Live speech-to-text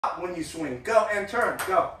when you swing. Go and turn.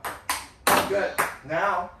 Go. Good.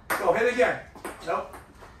 Now, go. Hit again. Nope.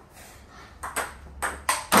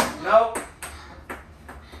 Nope.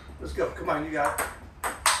 Let's go. Come on, you got it.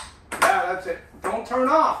 Yeah, that's it. Don't turn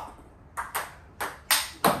off.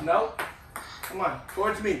 Nope. Come on,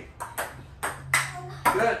 towards me.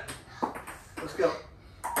 Good. Let's go.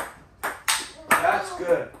 That's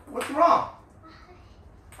good. What's wrong?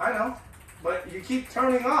 I know, but you keep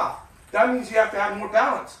turning off. That means you have to have more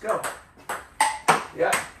balance. Go.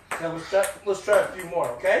 Yeah. Now let's try a few more,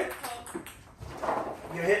 okay?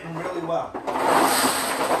 You're hitting really well. Look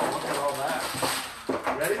at all that.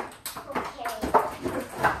 Ready? Okay.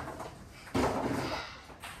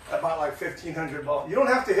 About like 1,500 balls. You don't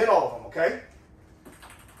have to hit all of them, okay?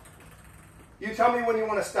 You tell me when you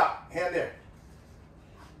want to stop. Hand there.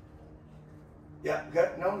 Yeah,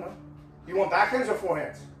 good. No, no. You want backhands or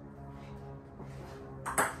forehands?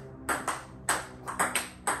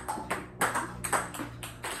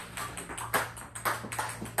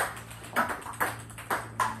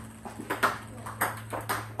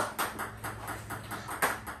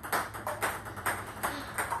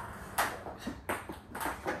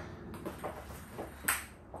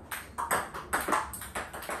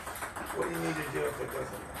 What do you need to do if it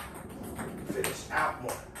doesn't finish out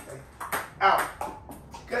more? Okay? Out.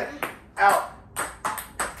 Good. Out.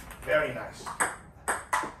 Very nice.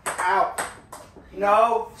 Out.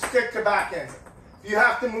 No, stick to backhands. If you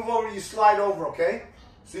have to move over, you slide over, okay?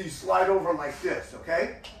 So you slide over like this,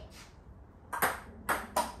 okay?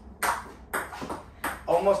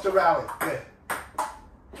 Almost a rally. Good.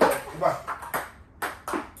 Good. Come on.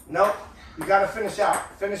 Nope. You got to finish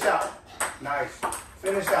out. Finish out. Nice.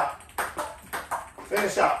 Finish out.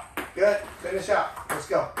 Finish out. Good. Finish out. Let's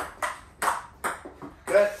go.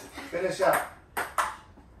 Good. Finish out.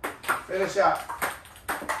 Finish out.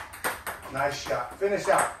 Nice shot. Finish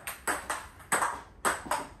out.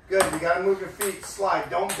 Good. You got to move your feet. Slide.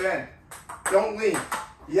 Don't bend. Don't lean.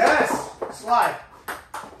 Yes. Slide.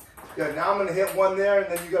 Good. Now I'm going to hit one there, and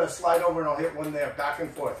then you got to slide over, and I'll hit one there. Back and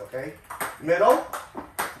forth, okay? Middle.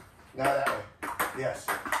 Now that way. Yes.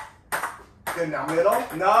 Good. Now middle.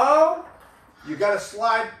 No. You got to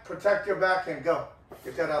slide, protect your backhand. Go.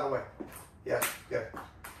 Get that out of the way. Yes, good.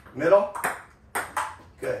 Middle.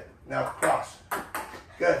 Good. Now cross.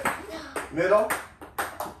 Good. Middle.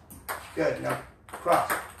 Good. Now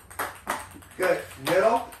cross. Good.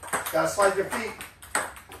 Middle. Got to slide your feet.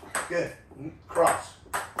 Good. Cross.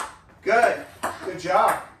 Good. Good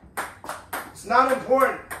job. It's not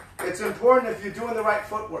important. It's important if you're doing the right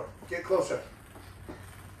footwork. Get closer.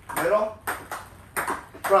 Middle.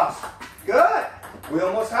 Cross. Good. We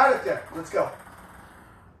almost had it there. Let's go.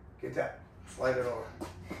 Get that. Slide it over.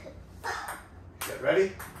 Get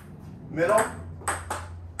ready. Middle.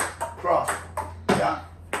 Cross. Yeah.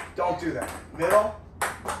 Don't do that. Middle.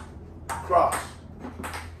 Cross.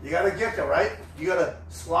 You got to get there, right? You got to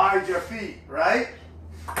slide your feet, right?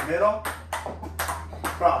 Middle.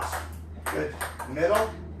 Cross. Good.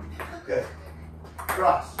 Middle. Good.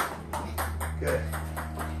 Cross. Good.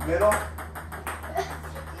 Middle.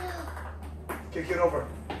 Kick it over.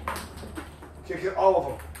 Kick it, all of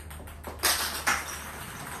them.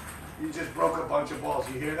 You just broke a bunch of balls.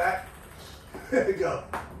 You hear that? Go.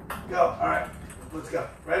 Go. All right. Let's go.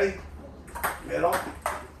 Ready? Middle.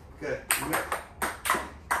 Good.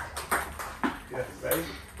 Good. Ready?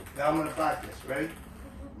 Now I'm going to practice. Ready?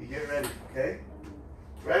 You get ready. Okay?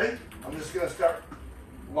 Ready? I'm just going to start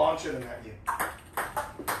launching them at you.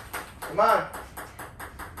 Come on.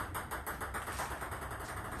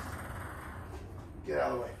 Get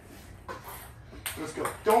out of the way. Let's go.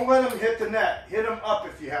 Don't let them hit the net. Hit them up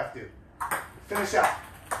if you have to. Finish out.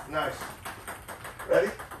 Nice.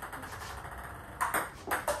 Ready?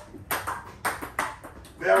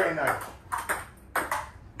 Very nice.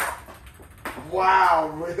 Wow,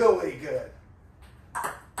 really good.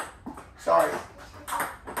 Sorry.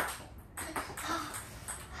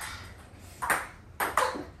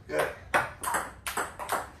 Good.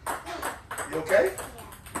 You okay?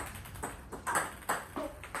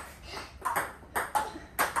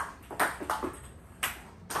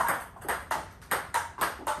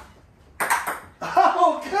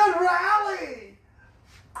 Oh, good rally!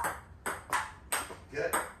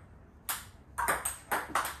 Good.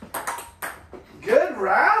 Good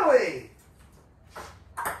rally!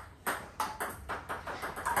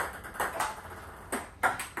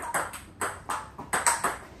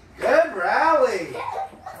 Good rally!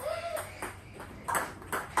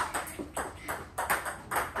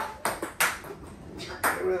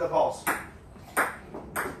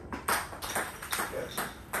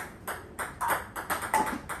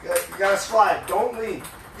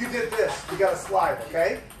 you did this. You got to slide,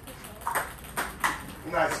 okay?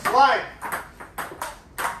 Nice. Slide.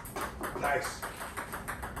 Nice.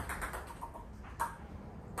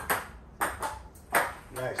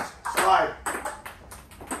 Nice. Slide.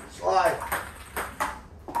 Slide.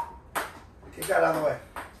 Get that out of the way.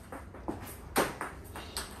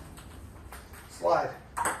 Slide.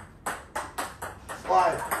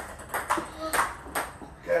 Slide.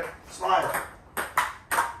 Good. Slide.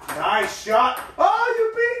 Nice shot. Oh, you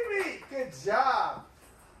beat me. Good job.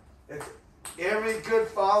 It's every good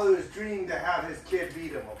father's dream to have his kid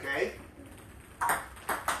beat him, okay?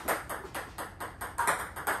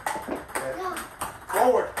 Good.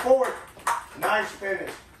 Forward, forward. Nice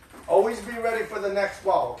finish. Always be ready for the next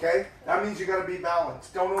ball, okay? That means you got to be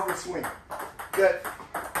balanced. Don't overswing. Good.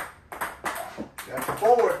 Good.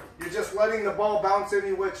 Forward. You're just letting the ball bounce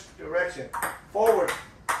any which direction. Forward.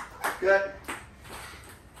 Good.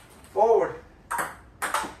 Forward.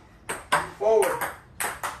 Forward.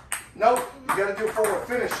 Nope. You got to do forward.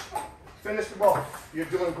 Finish. Finish the ball. You're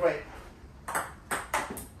doing great.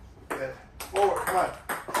 Good. Forward. Come on.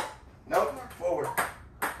 Nope. Forward.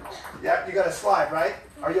 Yeah, you got to slide, right?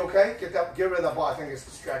 Are you okay? Get rid of the ball. I think it's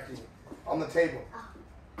distracting you. On the table.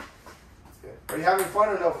 Good. Are you having fun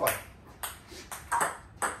or no fun?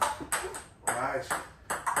 Nice.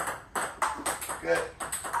 Good.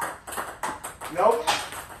 Nope.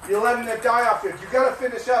 You're letting it die off here. You got to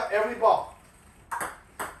finish up every ball.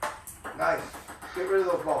 Nice. Get rid of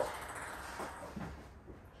those balls.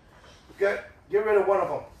 Good. Get rid of one of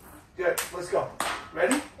them. Good. Let's go.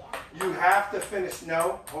 Ready? You have to finish.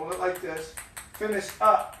 No. Hold it like this. Finish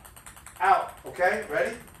up. Out. Okay?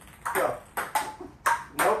 Ready? Go.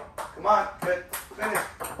 Nope. Come on. Good. Finish.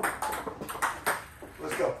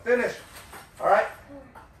 Let's go. Finish. All right?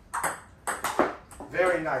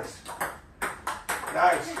 Very nice.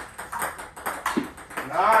 Nice.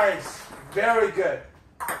 Nice. Very good.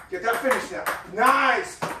 Get that finish now.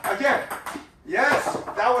 Nice. Again. Yes.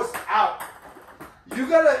 That was out. You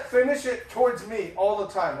got to finish it towards me all the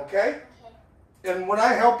time, okay? And when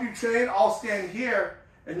I help you train, I'll stand here,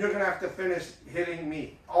 and you're going to have to finish hitting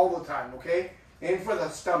me all the time, okay? Aim for the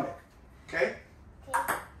stomach, okay?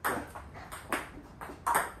 Good.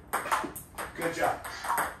 Good job.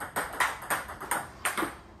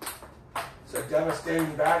 It's a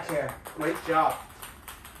devastating backhand. Great job.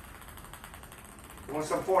 You want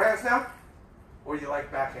some forehands now? Or you like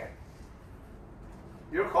backhand?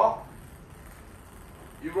 Your call.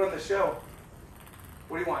 You run the show.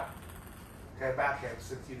 What do you want? Okay, backhand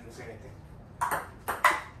since you didn't say anything.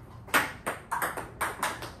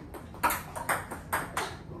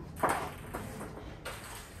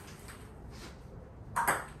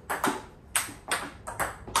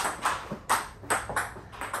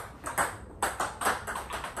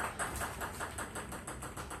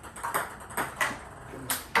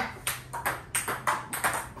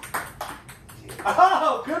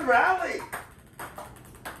 Oh, good rally.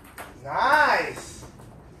 Nice.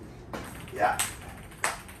 Yeah.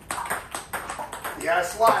 You gotta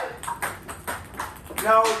slide.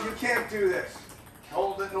 No, you can't do this.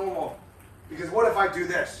 Hold it normal. Because what if I do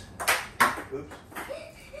this? Oops.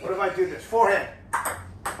 What if I do this? Forehand.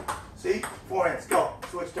 See? Forehands. Go.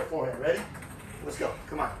 Switch to forehand. Ready? Let's go.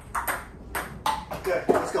 Come on. Good.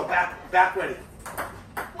 Let's go. Back. Back ready.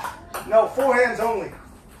 No, forehands only.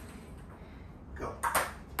 Go.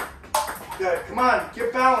 Good. Come on.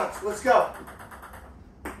 Get balanced. Let's go.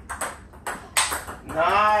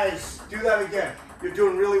 Nice. Do that again. You're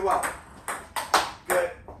doing really well.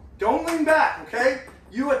 Good. Don't lean back, okay?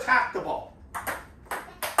 You attack the ball.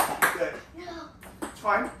 Good. It's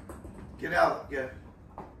fine. Get out. Good.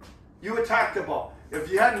 You attack the ball. If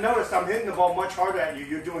you hadn't noticed, I'm hitting the ball much harder at you.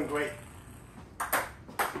 You're doing great.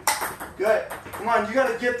 Good. Come on. You got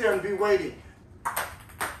to get there and be waiting.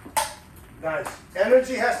 Nice.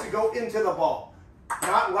 Energy has to go into the ball,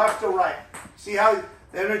 not left or right. See how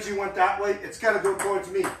the energy went that way? It's got to go towards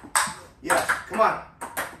me. Yes. Come on.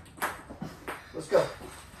 Let's go.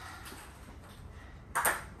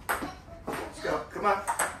 Let's go. Come on.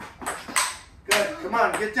 Good. Come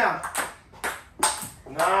on. Get down.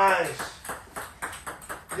 Nice.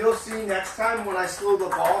 You'll see next time when I slow the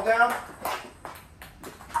ball down.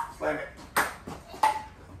 Slam it.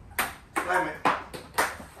 Slam it.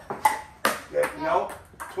 Good. No.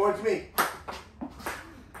 Towards me.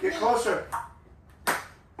 Get closer.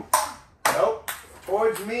 Nope.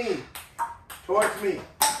 Towards me. Towards me.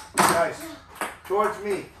 Nice. Towards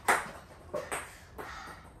me.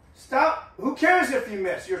 Stop. Who cares if you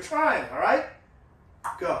miss? You're trying, all right?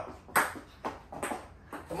 Go.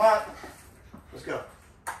 Come on. Let's go.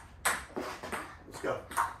 Let's go.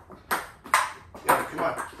 Yeah, Come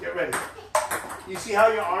on, get ready. You see how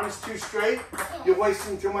your arm is too straight? You're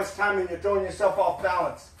wasting too much time and you're throwing yourself off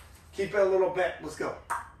balance. Keep it a little bent. Let's go.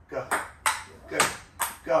 Go. Good.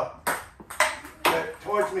 Go. Good.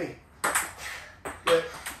 Towards me. Good.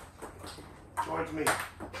 Towards me.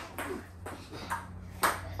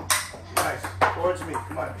 Nice. Towards me.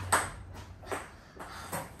 Come on.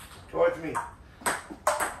 Towards me.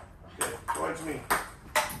 Good. Towards me.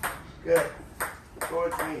 Good.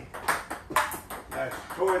 Towards me. Nice.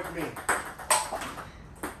 Towards me.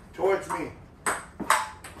 Towards me.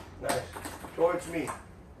 Nice. Towards me.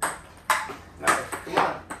 Nice. Come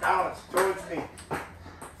on. Balance. Towards me.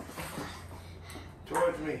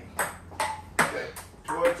 Towards me. Good.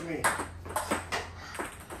 Towards me.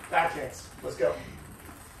 Backhands. Let's go.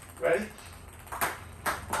 Ready?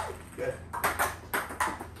 Good.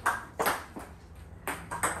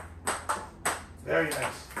 Very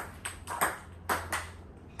nice.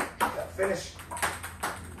 Yeah, finish.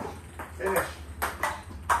 Finish.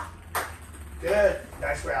 Good.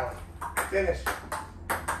 Nice rally. Finish.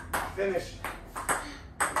 Finish.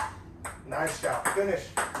 Nice job. Finish.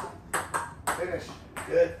 Finish.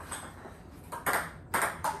 Good.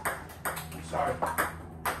 Sorry.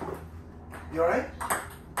 You alright?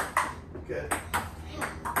 Good.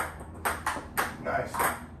 Nice.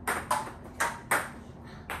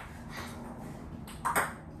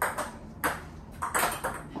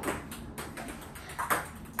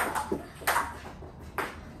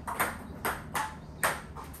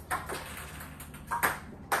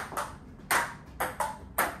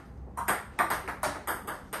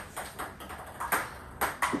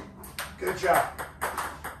 Good job.